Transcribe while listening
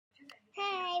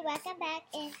welcome back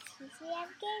in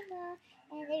TCMgamer,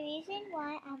 and the reason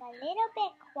why I'm a little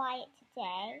bit quiet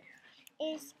today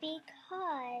is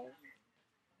because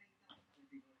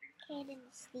Kaden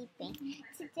is sleeping.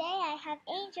 Today I have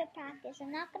angel practice.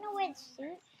 I'm not gonna wear the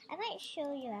suit. I might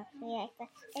show you actually,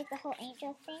 like the whole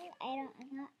angel thing.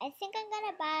 I think I'm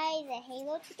gonna buy the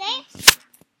halo today,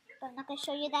 but I'm not gonna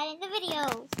show you that in the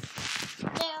video.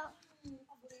 Now,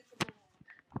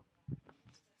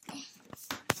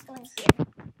 go in here.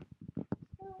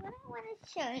 So what I want to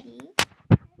show you,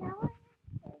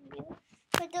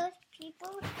 for those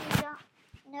people who don't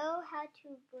know how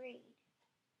to braid,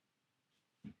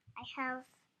 I have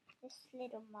this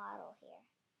little model here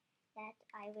that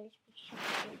I will be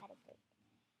showing you how to braid.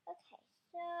 Okay,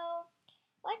 so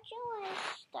what you want to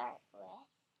start with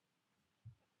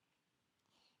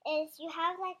is you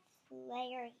have like this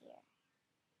layer here,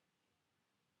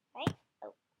 right?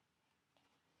 Oh.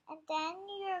 And then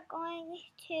you're going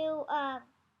to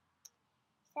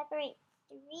separate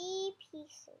 3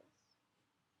 pieces.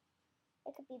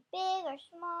 It could be big or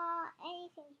small,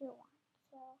 anything you want.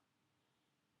 So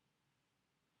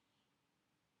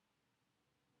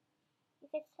you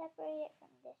could separate it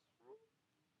from this one.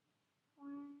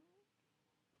 1,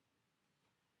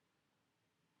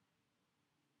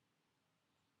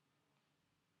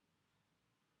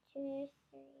 2,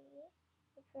 3,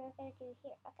 which we're going to do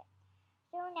here. Okay.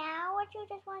 So now what you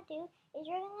just want to do is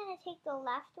you're going to take the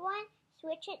left one,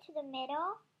 switch it to the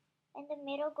middle, and the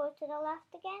middle goes to the left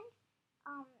again.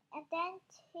 And then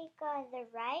take the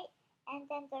right, and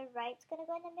then the right's going to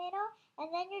go in the middle, and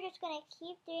then you're just going to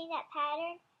keep doing that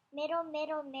pattern, middle,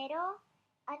 middle, middle,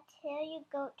 until you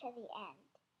go to the end.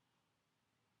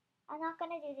 I'm not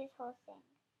going to do this whole thing.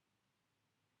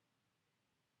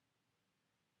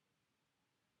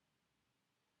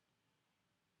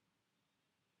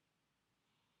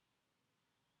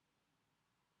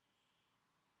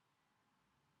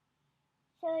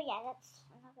 So yeah, that's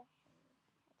another.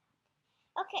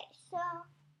 Okay,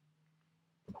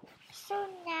 so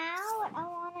now what I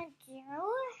want to do is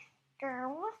I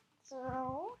want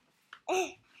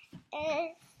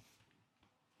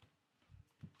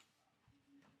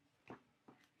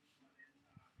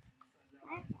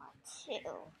to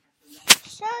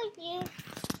show you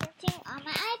something on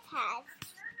my iPad.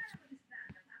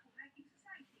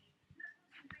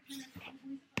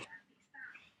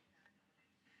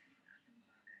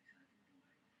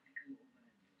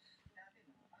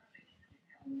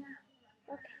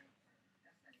 Okay.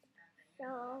 So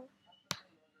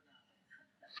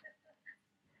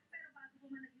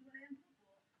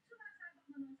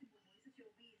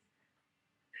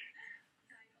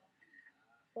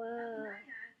whoa.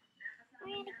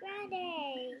 Ariana Grande.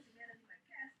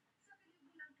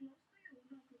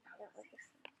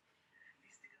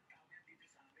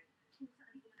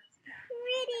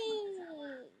 Pretty.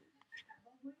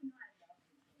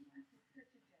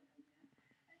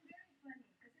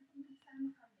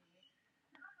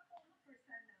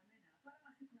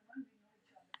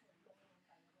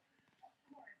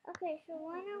 Okay, so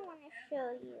what I want to show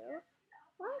you.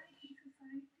 What?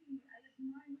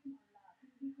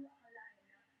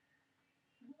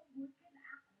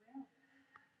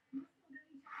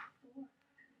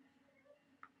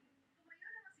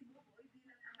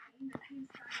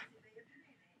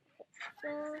 So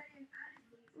I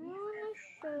want to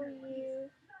show you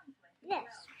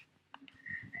this.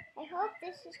 I hope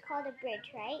this is called a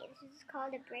bridge, right? This is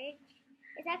called a bridge.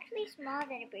 It's actually smaller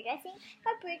than a bridge. I think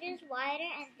a bridge is wider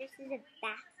and this is a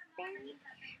back bend.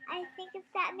 I think if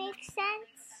that makes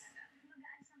sense.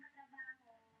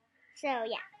 So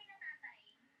yeah.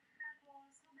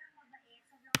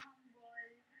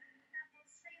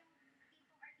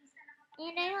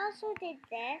 And I also did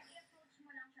this.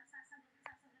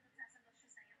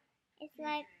 It's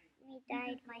like we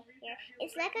dyed my hair.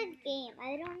 It's like a game.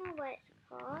 I don't know what it's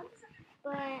called,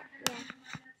 but yeah.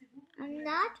 I'm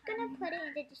not gonna put it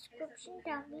in the description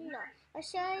down below. I'll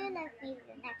show you like maybe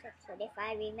the next episode if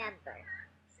I remember.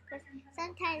 Because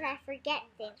sometimes I forget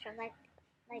things from like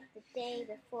the day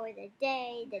before the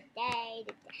day. Do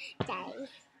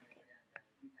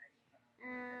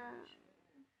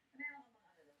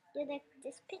you like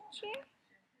this picture?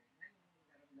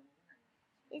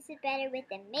 Is it better with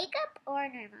the makeup or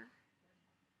normal?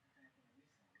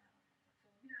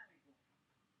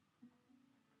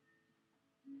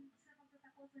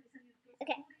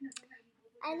 Okay.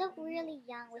 I look really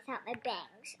young without my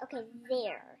bangs. Okay,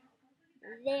 there.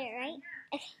 There, right?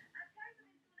 Okay.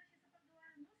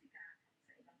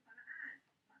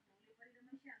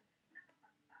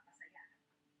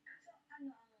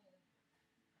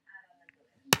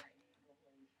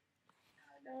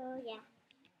 So, yeah.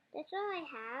 That's all I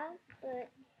have, but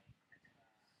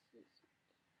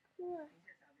cool.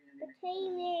 The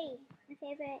Taylor, my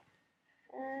favorite.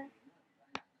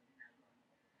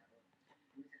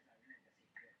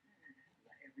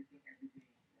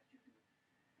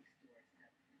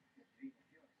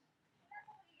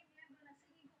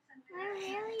 I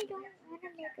really don't want to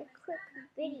make a quick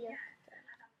video.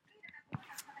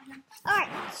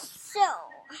 Alright, so,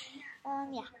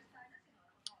 yeah.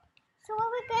 So what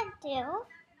we're gonna do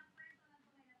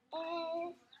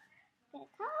is gonna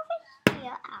come over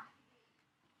here.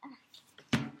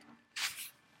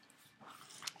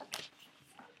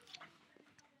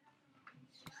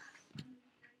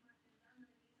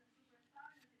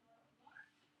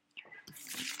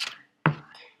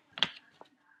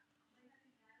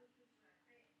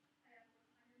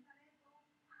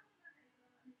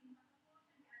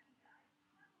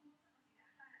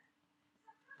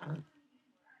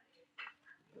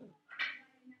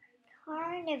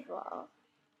 Carnival,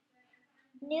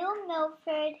 New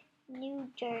Milford, New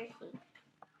Jersey.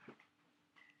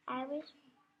 I was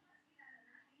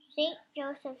St.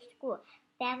 Joseph's School,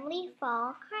 Family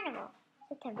Fall Carnival,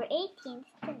 September 18th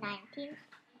to 19th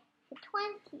to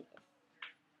 20th.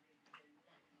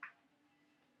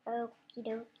 Okie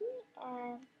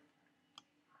dokie.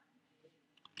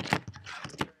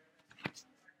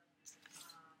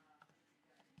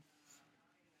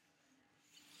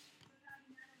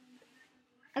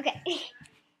 Okay.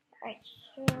 Alright,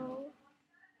 so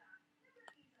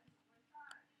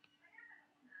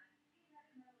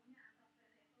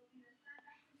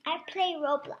I play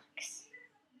Roblox.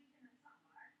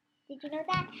 Did you know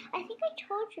that? I think I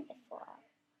told you before.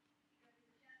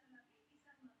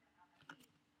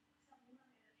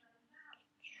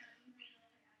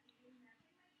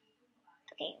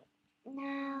 Okay,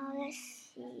 now let's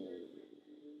see.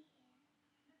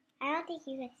 I don't think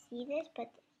you can see this,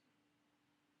 but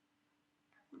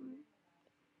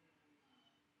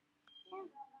yeah.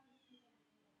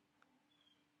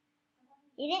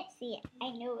 You didn't see it. I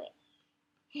knew it.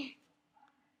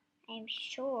 I'm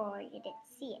sure you didn't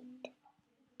see it.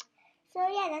 So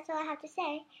yeah, that's all I have to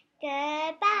say.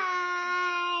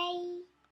 Goodbye.